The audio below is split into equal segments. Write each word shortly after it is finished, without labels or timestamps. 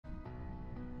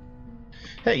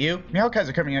Hey you,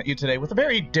 Meowkaiser coming at you today with a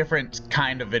very different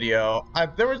kind of video.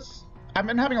 I've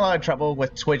been having a lot of trouble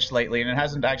with Twitch lately, and it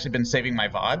hasn't actually been saving my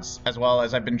VODs, as well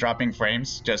as I've been dropping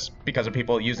frames just because of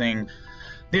people using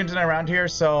the internet around here,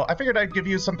 so I figured I'd give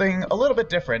you something a little bit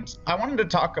different. I wanted to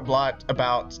talk a lot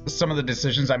about some of the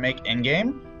decisions I make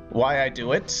in-game, why I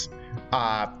do it,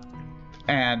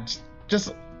 and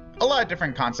just a lot of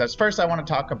different concepts. First, I want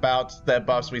to talk about the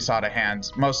buffs we saw to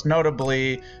hands, most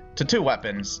notably to two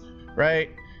weapons. Right?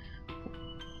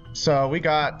 So we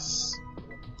got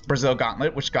Brazil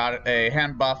Gauntlet, which got a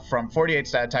hand buff from 48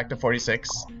 stat attack to 46,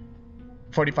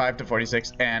 45 to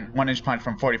 46, and 1-inch punch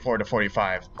from 44 to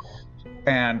 45.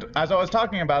 And as I was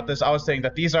talking about this, I was saying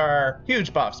that these are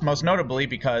huge buffs, most notably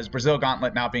because Brazil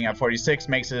Gauntlet now being at 46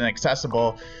 makes it an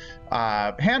accessible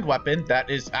hand weapon that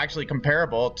is actually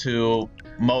comparable to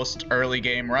most early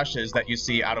game rushes that you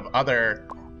see out of other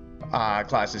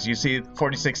classes. You see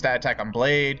 46 stat attack on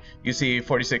Blade, you see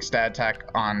 46 stat attack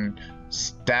on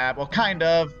Stab. Well, kind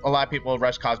of. A lot of people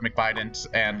rush Cosmic Vidance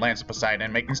and Lance of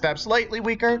Poseidon, making Stab slightly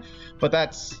weaker, but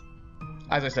that's,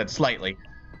 as I said, slightly.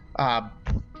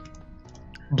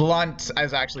 Blunt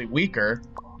is actually weaker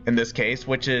in this case,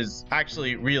 which is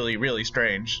actually really, really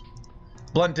strange.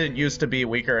 Blunt didn't used to be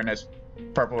weaker in his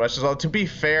purple rushes. Well, to be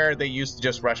fair, they used to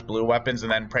just rush blue weapons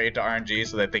and then pray to RNG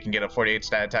so that they can get a 48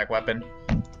 stat attack weapon.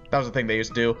 That was the thing they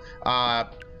used to do.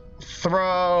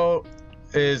 Throw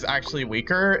is actually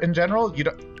weaker in general. You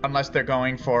don't, unless they're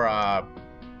going for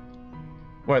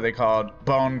what are they called?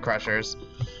 Bone crushers.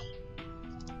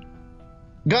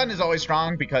 Gun is always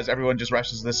strong because everyone just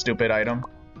rushes this stupid item.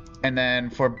 And then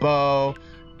for bow,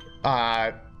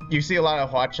 you see a lot of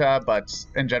Hwacha, but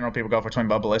in general people go for twin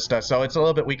bow ballista, so it's a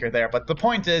little bit weaker there. But the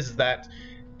point is that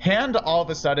hand all of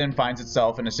a sudden finds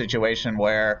itself in a situation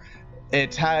where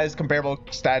it has comparable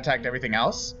stat attack to everything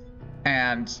else,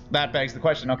 and that begs the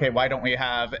question, okay, why don't we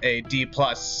have a D+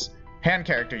 hand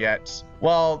character yet?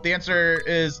 Well, the answer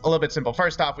is a little bit simple.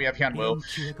 First off, we have Hyunwoo.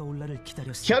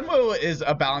 Hyunwoo is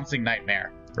a balancing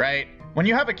nightmare, right? When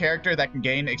you have a character that can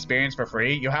gain experience for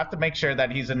free, you have to make sure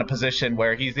that he's in a position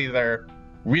where he's either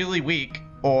really weak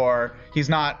or he's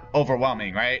not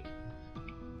overwhelming, right?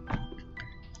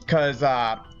 Because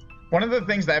one of the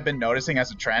things that I've been noticing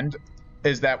as a trend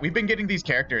is that we've been getting these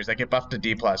characters that get buffed to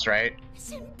D+, right?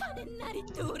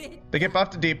 They get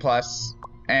buffed to D+,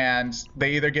 and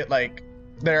they either get, like,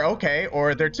 they're okay,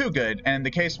 or they're too good. And in the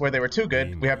case where they were too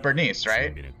good, we have Bernice,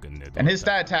 right? And his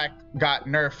stat attack got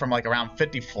nerfed from, like, around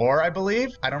 54, I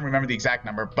believe. I don't remember the exact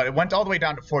number, but it went all the way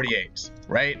down to 48,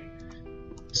 right?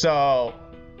 So,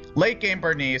 late game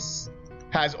Bernice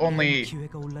has only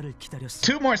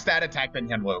 2 more stat attack than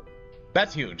Hyunwoo.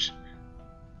 That's huge.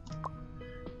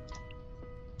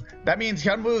 That means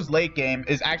Hyunwoo's late game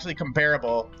is actually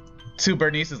comparable to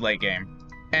Bernice's late game,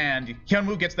 and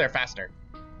Hyunwoo gets there faster.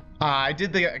 I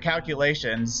did the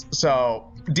calculations,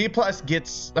 so D+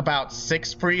 gets about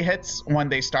 6 free hits when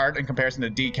they start in comparison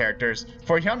to D characters.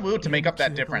 For Hyunwoo to make up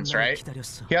that difference, right,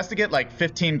 he has to get like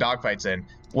 15 dogfights in,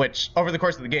 which over the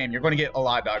course of the game, you're going to get a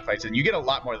lot of dogfights in. You get a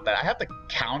lot more than that. I have to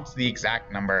count the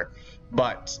exact number,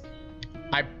 but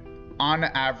on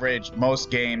average, most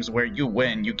games where you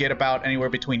win, you get about anywhere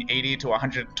between 80 to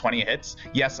 120 hits.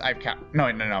 Yes, I've counted. No.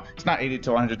 It's not 80 to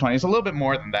 120. It's a little bit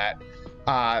more than that.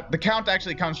 The count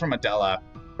actually comes from Adela,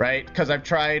 right? Because I've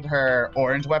tried her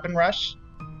orange weapon rush,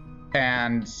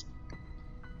 and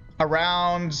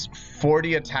around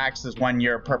 40 attacks is when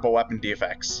your purple weapon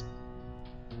defects.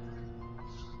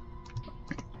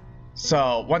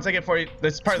 So once I get 40,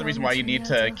 that's part of the reason why you need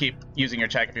to keep using your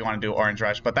check if you want to do orange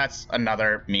rush, but that's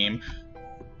another meme.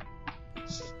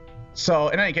 So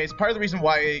in any case, part of the reason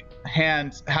why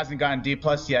hand hasn't gotten D+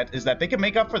 yet is that they can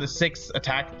make up for the 6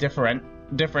 attack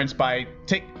difference by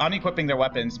unequipping their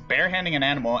weapons, barehanding an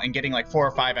animal, and getting like 4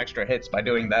 or 5 extra hits by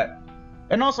doing that.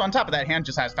 And also on top of that, hand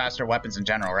just has faster weapons in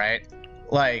general, right?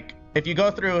 Like if you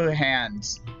go through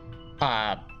hands,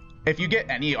 if you get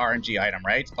any RNG item,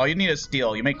 right, all you need is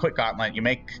steel. You make quick gauntlet, you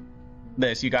make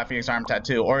this, you got Phoenix Arm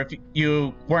Tattoo. Or if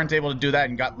you weren't able to do that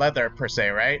and got leather per se,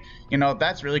 right, you know,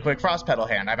 that's really quick frost petal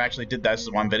hand. I've actually did this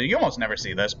in one video. You almost never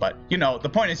see this, but you know, the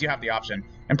point is you have the option.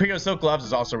 Imperial Silk Gloves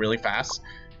is also really fast.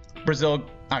 Not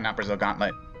Brazil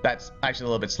Gauntlet. That's actually a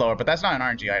little bit slower, but that's not an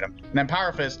RNG item. And then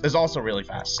Power Fist is also really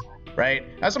fast, right?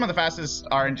 That's some of the fastest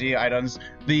RNG items.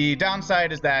 The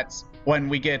downside is that when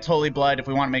we get Holy Blood, if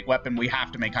we want to make weapon, we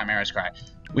have to make Chimera's Cry.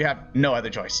 We have no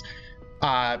other choice.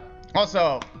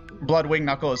 Also, Blood Wing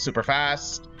Knuckle is super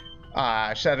fast.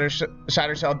 Shatter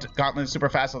Shell Gauntlet is super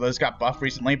fast, although it's got buffed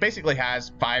recently. It basically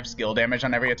has 5 skill damage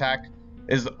on every attack.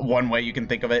 is one way you can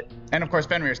think of it. And of course,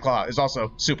 Fenrir's Claw is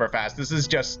also super fast. This is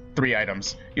just 3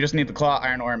 items. You just need the Claw,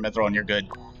 Iron Ore, and Mithril, and you're good.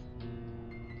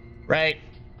 Right?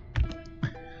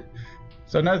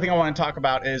 So another thing I want to talk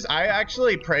about is I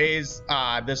actually praise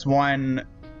this one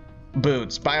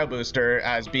boots, Bio Booster,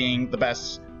 as being the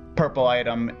best purple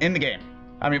item in the game.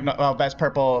 I mean, well, best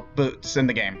purple boots in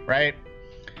the game, right?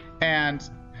 And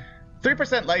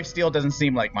 3% lifesteal doesn't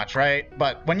seem like much, right?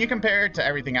 But when you compare it to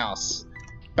everything else,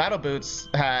 Battle Boots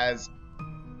has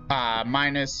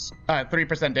minus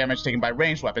 3% damage taken by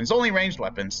ranged weapons, only ranged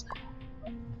weapons.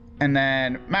 And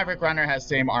then Maverick Runner has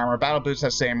same armor, Battle Boots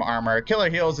has same armor,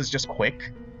 Killer Heals is just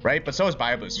quick, right? But so is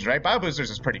Bio Boosters, right? Bio Boosters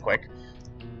is pretty quick.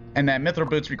 And then Mithril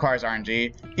Boots requires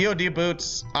RNG. EOD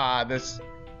Boots,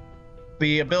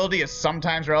 the ability is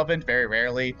sometimes relevant, very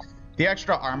rarely. The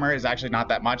extra armor is actually not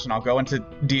that much, and I'll go into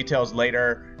details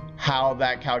later how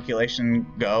that calculation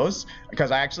goes,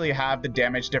 because I actually have the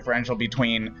damage differential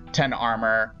between 10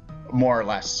 armor, more or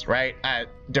less, right, at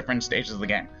different stages of the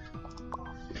game.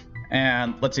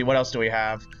 And let's see, what else do we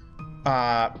have?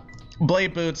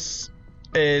 Blade Boots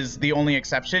is the only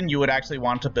exception. You would actually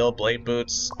want to build Blade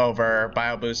Boots over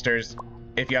Bio Boosters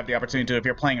if you have the opportunity to, if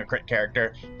you're playing a crit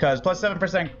character, because plus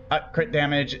 7% crit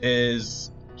damage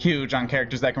is huge on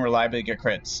characters that can reliably get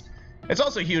crits. It's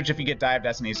also huge if you get Die of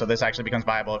Destiny, so this actually becomes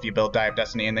viable if you build Die of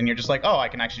Destiny, and then you're just like, oh, I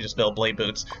can actually just build Blade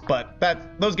Boots. But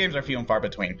those games are few and far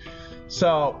between.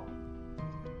 So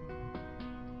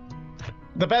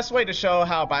the best way to show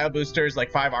how Bio Boosters,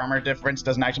 like 5 armor difference,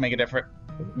 doesn't actually make a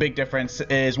big difference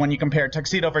is when you compare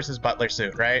Tuxedo versus Butler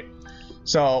Suit, right?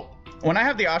 So when I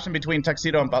have the option between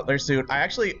Tuxedo and Butler Suit, I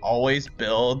actually always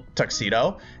build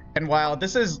Tuxedo. And while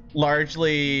this is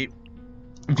largely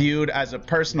viewed as a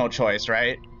personal choice,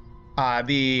 right?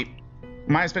 The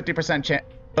minus 50% chance,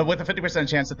 with a 50%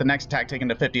 chance that the next attack taken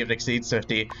to 50 if it exceeds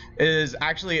 50 is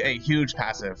actually a huge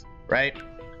passive, right?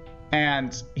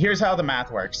 And here's how the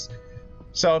math works.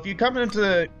 So if you come into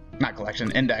the, not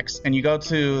collection, index, and you go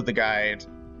to the guide,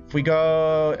 if we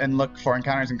go and look for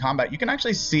encounters in combat, you can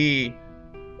actually see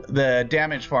the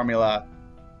damage formula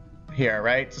here,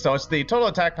 right? So it's the total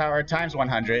attack power times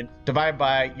 100 divided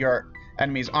by your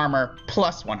enemy's armor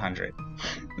plus 100.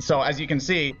 So as you can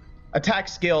see, attack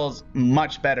scales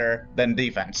much better than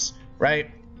defense,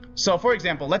 right? So for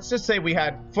example, let's just say we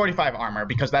had 45 armor,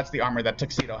 because that's the armor that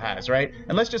Tuxedo has, right?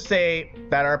 And let's just say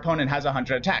that our opponent has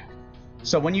 100 attack.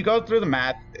 So when you go through the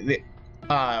math,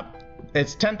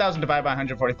 it's 10,000 divided by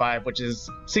 145, which is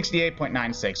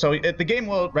 68.96. So the game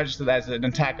will register that as an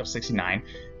attack of 69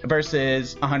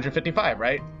 versus 155,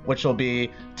 right? Which will be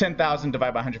 10,000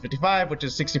 divided by 155, which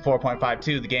is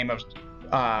 64.52. The game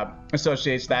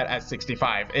associates that as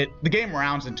 65. The game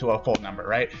rounds into a full number,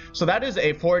 right? So that is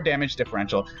a 4 damage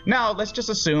differential. Now let's just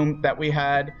assume that we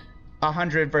had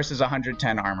 100 versus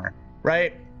 110 armor,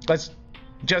 right? Let's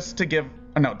just to give,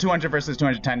 no, 200 versus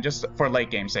 210, just for late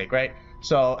game sake, right?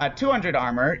 So at 200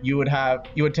 armor, you would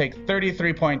take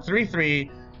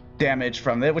 33.33 damage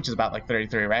from it, which is about like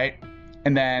 33, right?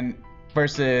 And then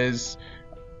versus,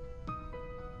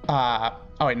 oh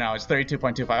wait, no, it's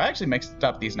 32.25. I actually mixed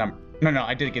up these numbers. No,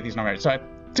 I did get these numbers. So at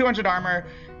 200 armor,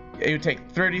 you take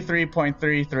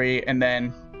 33.33, and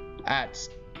then at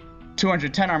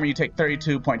 210 armor, you take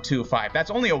 32.25. That's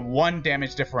only a 1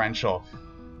 damage differential.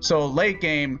 So late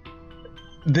game,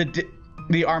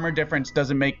 the armor difference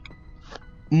doesn't make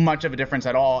much of a difference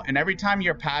at all. And every time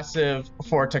you're passive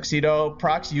for Tuxedo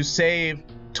procs, you save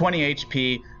 20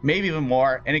 HP, maybe even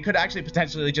more, and it could actually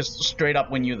potentially just straight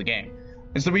up win you the game.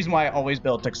 It's the reason why I always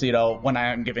build Tuxedo when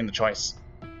I am given the choice.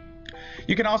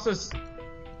 You can also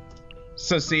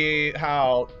see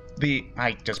how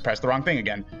I just pressed the wrong thing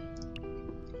again.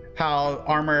 How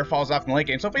armor falls off in the late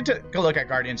game. So if we take a look at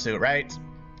Guardian Suit, right?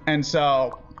 And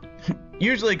so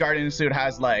usually Guardian Suit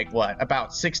has like, what,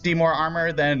 about 60 more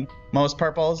armor than most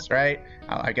purples, right?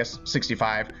 I guess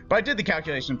 65. But I did the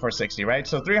calculation for 60, right?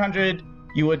 So 300,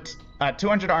 at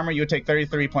 200 armor, you would take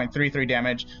 33.33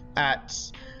 damage. At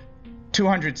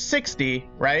 260,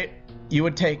 right, you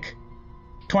would take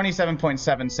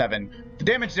 27.77. The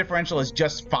damage differential is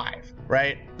just 5,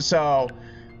 right? So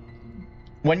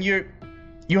when you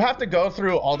have to go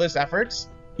through all this efforts,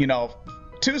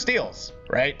 2 steals,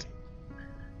 right?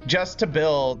 Just to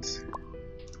build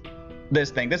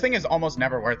this thing. This thing is almost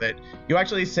never worth it. You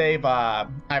actually save, I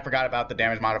forgot about the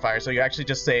damage modifier, so you actually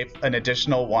just save an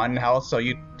additional 1 health, so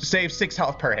you save 6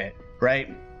 health per hit, right?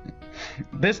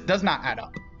 This does not add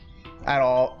up at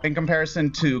all in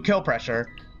comparison to Kill Pressure,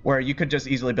 where you could just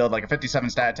easily build like a 57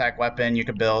 stat attack weapon. You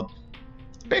could build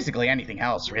basically anything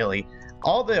else, really.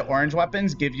 All the orange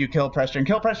weapons give you Kill Pressure, and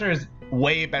Kill Pressure is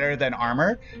way better than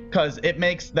armor because it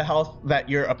makes the health that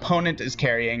your opponent is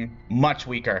carrying much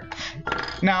weaker.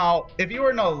 Now, if you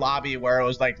were in a lobby where it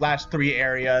was like last 3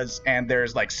 areas and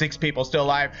there's like 6 people still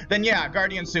alive, then yeah,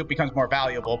 Guardian Suit becomes more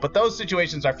valuable, but those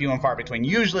situations are few and far between.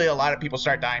 Usually a lot of people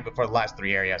start dying before the last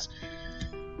 3 areas.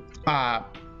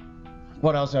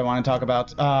 What else do I want to talk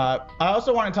about? I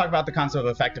also want to talk about the concept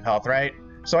of effective health, right?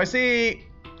 So I see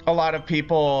a lot of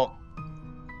people,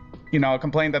 you know,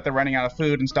 complain that they're running out of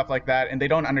food and stuff like that, and they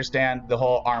don't understand the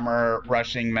whole armor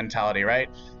rushing mentality, right?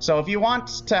 So if you want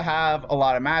to have a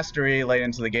lot of mastery late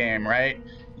into the game, right,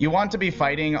 you want to be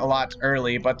fighting a lot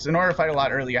early, but in order to fight a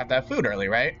lot early, you have to have food early,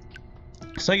 right?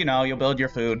 So, you know, you'll build your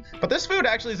food, but this food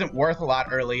actually isn't worth a lot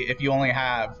early if you only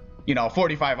have, you know,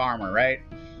 45 armor, right?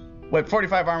 With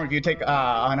 45 armor, if you take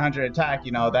 100 attack,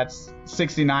 you know, that's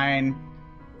 69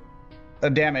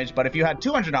 damage, but if you had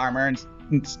 200 armor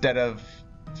instead of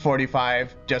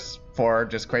 45, just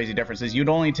crazy differences, you'd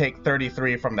only take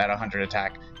 33 from that 100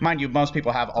 attack. Mind you, most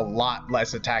people have a lot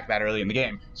less attack that early in the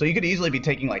game, so you could easily be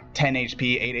taking like 10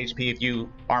 HP, 8 HP if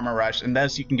you armor rush, and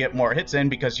thus you can get more hits in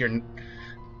because you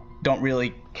don't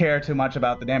really care too much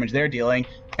about the damage they're dealing,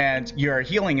 and your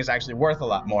healing is actually worth a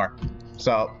lot more.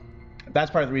 So that's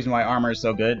part of the reason why armor is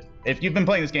so good. If you've been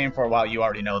playing this game for a while, you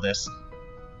already know this.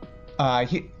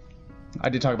 I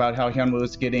did talk about how Hyunwoo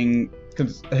is getting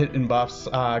hit and buffs,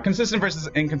 consistent versus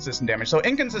inconsistent damage. So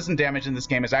inconsistent damage in this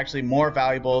game is actually more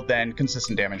valuable than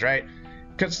consistent damage, right?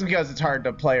 Just because it's hard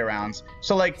to play around.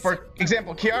 So like, for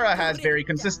example, Kiara has very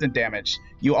consistent damage.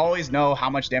 You always know how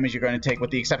much damage you're going to take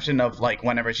with the exception of like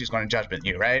whenever she's going to judgment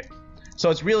you, right? So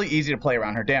it's really easy to play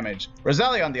around her damage.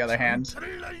 Rosalia, on the other hand,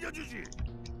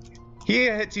 he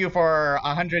hits you for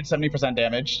 170%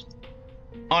 damage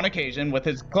on occasion with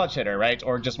his clutch hitter, right?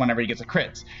 Or just whenever he gets a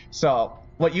crit. So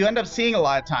what you end up seeing a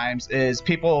lot of times is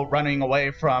people running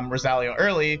away from Rosalia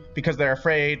early because they're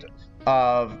afraid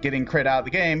of getting crit out of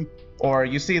the game. Or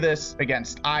you see this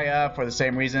against Aya for the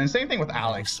same reason. Same thing with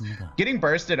Alex. Getting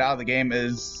bursted out of the game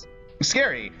is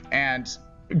scary, and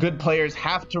good players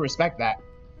have to respect that.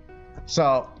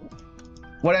 So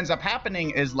what ends up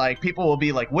happening is like people will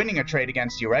be like winning a trade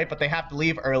against you, right? But they have to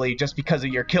leave early just because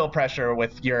of your kill pressure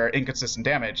with your inconsistent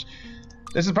damage.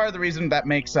 This is part of the reason that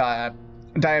makes Die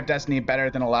of Destiny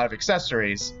better than a lot of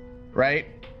accessories, right?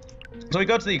 So we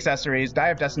go to the accessories. Die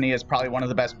of Destiny is probably one of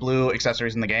the best blue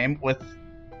accessories in the game, with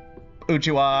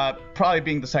Uchiwa probably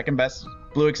being the second best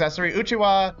blue accessory.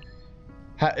 Uchiwa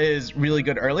is really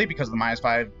good early because of the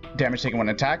 -5 damage taken when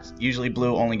attacked. Usually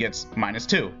blue only gets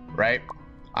 -2, right?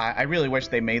 I really wish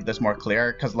they made this more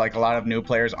clear, because like a lot of new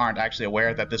players aren't actually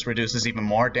aware that this reduces even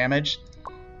more damage.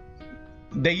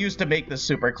 They used to make this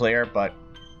super clear, but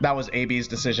that was AB's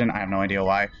decision. I have no idea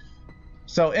why.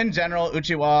 So in general,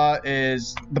 Uchiwa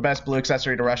is the best blue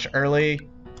accessory to rush early.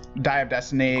 Die of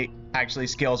Destiny actually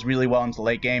scales really well into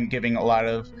late game, giving a lot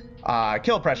of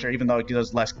kill pressure, even though it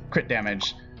does less crit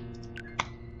damage.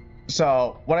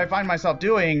 So what I find myself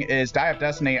doing is Die of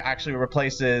Destiny actually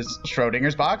replaces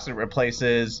Schrodinger's box. It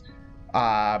replaces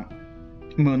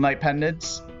Moonlight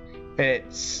pendants. It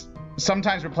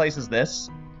sometimes replaces this.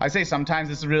 I say sometimes.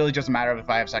 This is really just a matter of if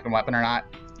I have second weapon or not.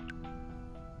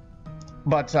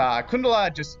 But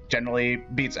Kundala just generally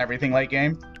beats everything late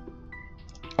game.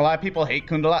 A lot of people hate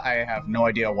Kundala. I have no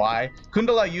idea why.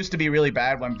 Kundala used to be really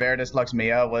bad when Veritas Lux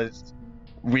Mia was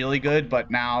really good, but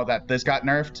now that this got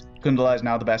nerfed, Kundala is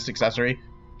now the best accessory.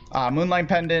 Moonlight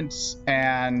pendants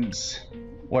and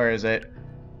where is it?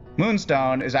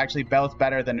 Moonstone is actually both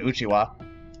better than Uchiwa.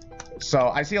 So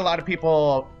I see a lot of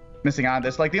people missing out on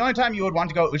this. Like the only time you would want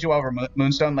to go Uchiwa over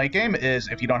Moonstone late game is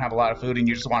if you don't have a lot of food and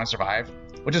you just want to survive,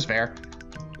 which is fair.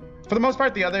 For the most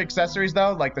part, the other accessories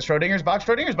though, like the Schrodinger's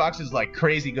box is like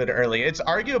crazy good early. It's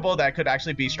arguable that it could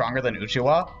actually be stronger than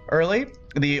Uchiwa early.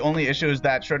 The only issue is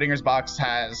that Schrodinger's box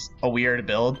has a weird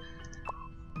build.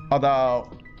 Although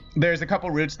there's a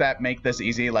couple routes that make this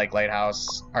easy, like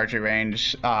Lighthouse, Archery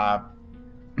Range,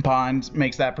 Pond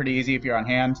makes that pretty easy if you're on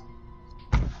hand.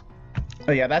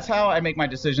 But yeah, that's how I make my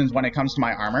decisions when it comes to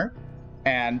my armor.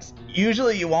 And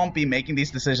usually you won't be making these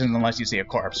decisions unless you see a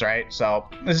corpse, right? So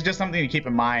this is just something to keep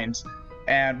in mind,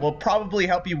 and will probably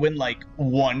help you win like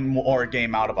one more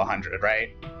game out of 100, right?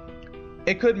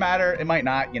 It could matter, it might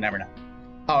not, you never know.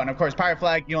 Oh, and of course, Pirate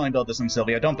Flag, you only build this on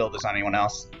Sylvia, don't build this on anyone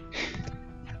else.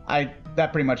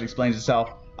 That pretty much explains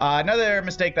itself. Another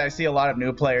mistake that I see a lot of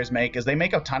new players make is they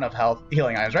make a ton of health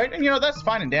healing items, right? And you know, that's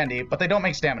fine and dandy, but they don't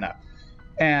make stamina.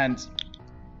 And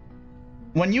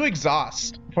when you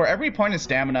exhaust, for every point of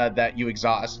stamina that you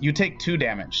exhaust, you take 2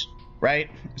 damage, right?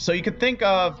 So you could think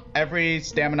of every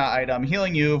stamina item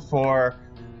healing you for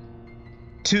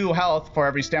 2 health for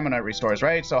every stamina it restores,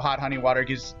 right? So hot honey water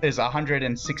is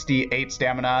 168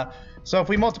 stamina. So if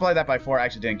we multiply that by 4, I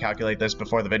actually didn't calculate this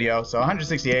before the video. So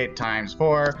 168 times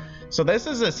 4. So this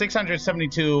is a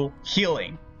 672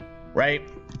 healing, right?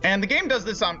 And the game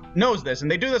knows this,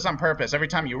 and they do this on purpose. Every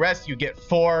time you rest, you get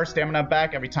 4 stamina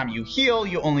back. Every time you heal,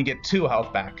 you only get 2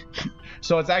 health back.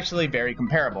 So it's actually very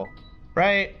comparable,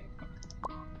 right?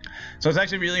 So it's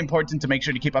actually really important to make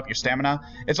sure to keep up your stamina.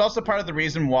 It's also part of the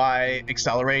reason why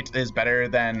Accelerate is better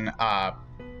than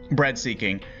Bread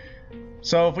Seeking.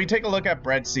 So if we take a look at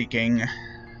Bread Seeking,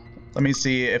 let me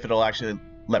see if it'll actually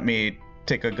let me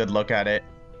take a good look at it.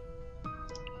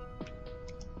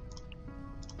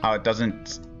 Oh, it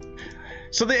doesn't.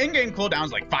 So the in-game cooldown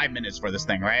is like 5 minutes for this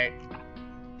thing, right?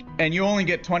 And you only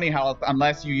get 20 health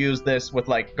unless you use this with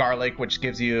like garlic, which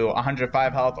gives you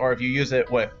 105 health, or if you use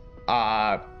it with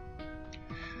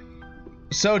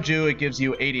soju, it gives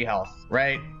you 80 health,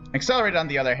 right? Accelerate, on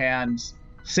the other hand,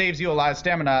 saves you a lot of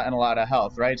stamina and a lot of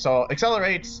health, right? So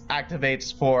Accelerate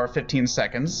activates for 15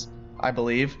 seconds, I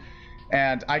believe,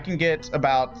 and I can get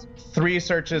about 3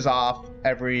 searches off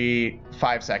every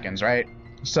 5 seconds, right?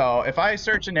 So if I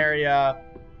search an area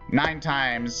 9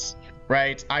 times,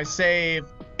 right, I save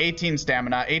 18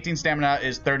 stamina. 18 stamina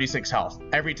is 36 health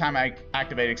every time I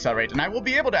activate Accelerate. And I will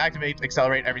be able to activate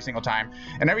Accelerate every single time.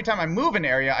 And every time I move an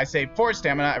area, I save 4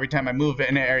 stamina. Every time I move in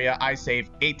an area, I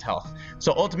save 8 health.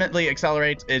 So ultimately,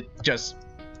 Accelerate, it just,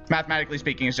 mathematically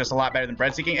speaking, is just a lot better than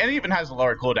Bread Seeking. And it even has a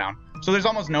lower cooldown. So there's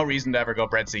almost no reason to ever go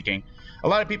Bread Seeking. A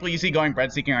lot of people you see going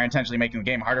Bread Seeking are intentionally making the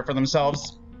game harder for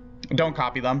themselves. Don't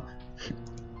copy them.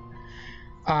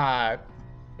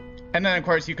 And then, of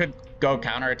course, you could go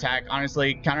counterattack.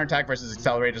 Honestly, counterattack versus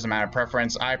Accelerate is a matter of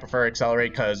preference. I prefer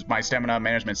Accelerate because my stamina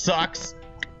management sucks.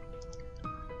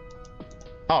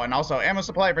 Oh, and also ammo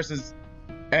supply versus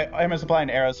ammo supply and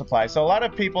arrow supply. So a lot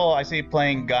of people I see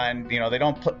playing gun, you know, they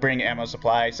don't bring ammo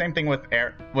supply. Same thing with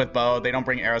bow, they don't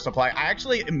bring arrow supply. I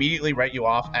actually immediately write you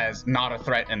off as not a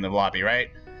threat in the lobby, right?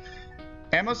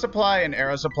 Ammo supply and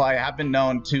arrow supply have been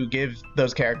known to give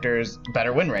those characters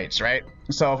better win rates, right?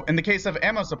 So in the case of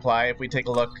ammo supply, if we take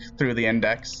a look through the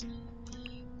index,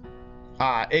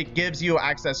 it gives you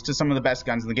access to some of the best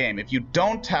guns in the game. If you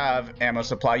don't have ammo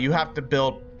supply, you have to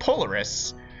build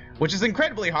Polaris, which is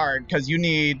incredibly hard because you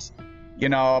need, you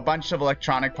know, a bunch of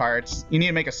electronic parts. You need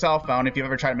to make a cell phone. If you've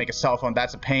ever tried to make a cell phone,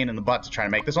 that's a pain in the butt to try to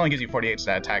make. This only gives you 48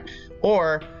 stat attack.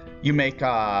 Or you make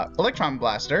Electron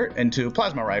Blaster into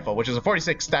Plasma Rifle, which is a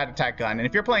 46 stat attack gun. And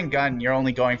if you're playing gun, you're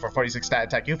only going for 46 stat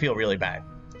attack, you feel really bad,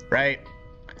 right?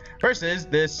 Versus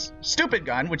this stupid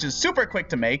gun, which is super quick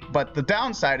to make, but the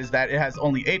downside is that it has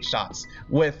only 8 shots.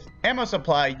 With ammo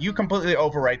supply, you completely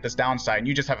overwrite this downside, and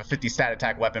you just have a 50 stat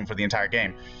attack weapon for the entire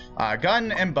game.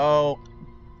 Gun and bow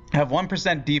have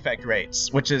 1% defect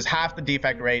rates, which is half the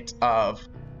defect rate of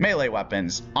melee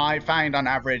weapons. I find on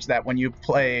average that when you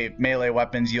play melee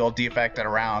weapons, you'll defect at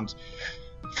around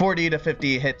 40 to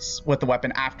 50 hits with the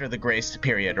weapon after the grace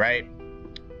period, right?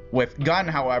 With gun,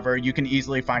 however, you can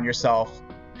easily find yourself,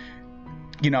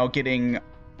 you know, getting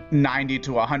 90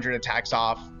 to 100 attacks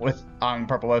off on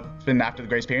purple weapon after the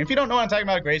grace period. If you don't know what I'm talking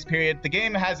about, grace period, the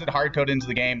game has it hard-coded into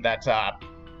the game that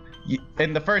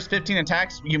in the first 15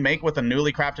 attacks you make with a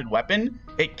newly crafted weapon,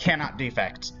 it cannot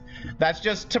defect. That's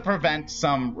just to prevent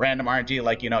some random RNG,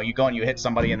 like, you know, you go and you hit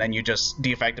somebody and then you just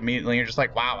defect immediately. You're just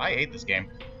like, wow, I hate this game.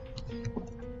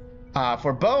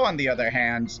 For bow, on the other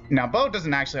hand, now bow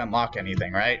doesn't actually unlock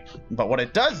anything, right? But what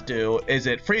it does do is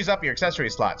it frees up your accessory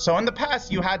slot. So in the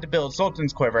past, you had to build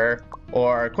Sultan's Quiver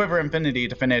or Quiver Infinity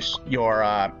to finish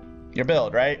your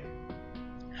build, right?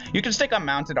 You can stick on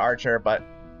Mounted Archer, but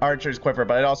Archer's Quiver,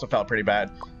 but it also felt pretty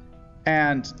bad.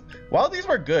 And while these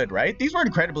were good, right? These were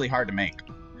incredibly hard to make.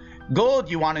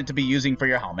 Gold you wanted to be using for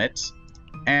your helmet,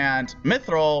 and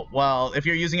Mithril, well, if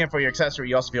you're using it for your accessory,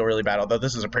 you also feel really bad, although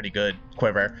this is a pretty good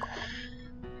quiver.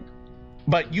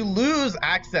 But you lose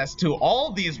access to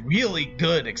all these really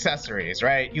good accessories,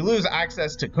 right? You lose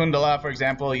access to Kundala, for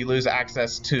example. You lose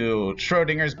access to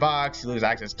Schrodinger's box. You lose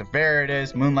access to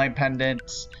Veritas, Moonlight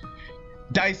Pendants,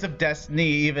 Dice of Destiny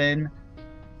even,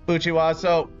 Uchiwa.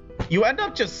 So you end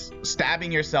up just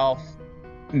stabbing yourself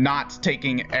not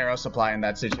taking arrow supply in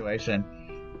that situation.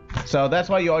 So that's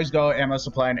why you always go ammo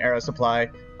supply and arrow supply.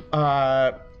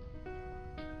 Also,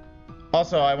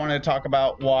 I wanted to talk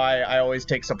about why I always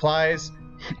take supplies.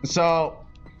 So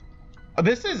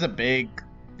this is a big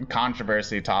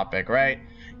controversy topic, right?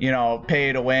 You know,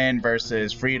 pay to win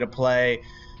versus free to play.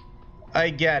 I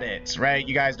get it, right?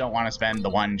 You guys don't want to spend the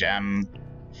 1 gem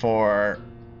for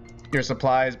your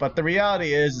supplies, but the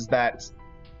reality is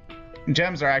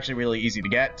gems are actually really easy to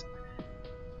get.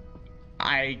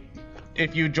 I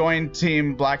if you join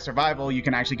Team Black Survival, you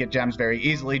can actually get gems very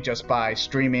easily just by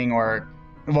streaming or,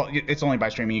 well, it's only by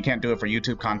streaming. You can't do it for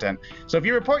YouTube content. So if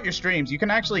you report your streams, you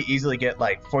can actually easily get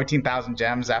like 14,000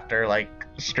 gems after like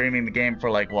streaming the game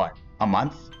for like what, a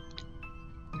month?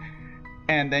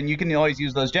 And then you can always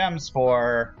use those gems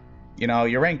for, you know,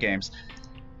 your rank games.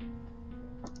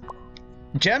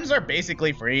 Gems are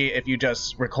basically free if you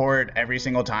just record every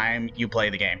single time you play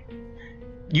the game.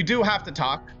 You do have to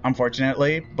talk,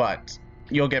 unfortunately, but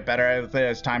you'll get better at it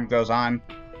as time goes on.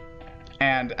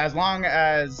 And as long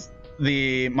as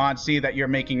the mods see that you're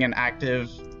making an active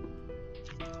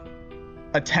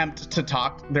attempt to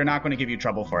talk, they're not going to give you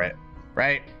trouble for it,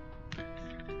 right?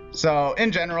 So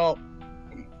in general,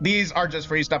 these are just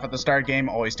free stuff at the start game.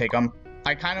 Always take them.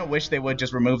 I kind of wish they would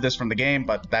just remove this from the game,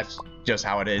 but that's just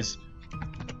how it is.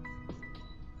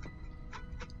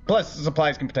 Plus,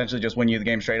 supplies can potentially just win you the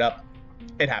game straight up.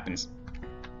 It happens.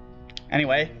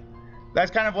 Anyway,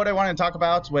 that's kind of what I wanted to talk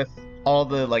about with all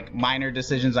the like minor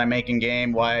decisions I make in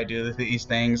game, why I do these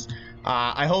things.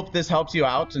 I hope this helps you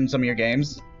out in some of your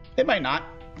games. It might not,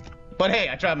 but hey,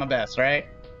 I tried my best, right?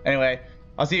 Anyway,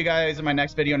 I'll see you guys in my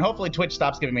next video, and hopefully Twitch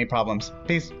stops giving me problems.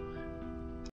 Peace.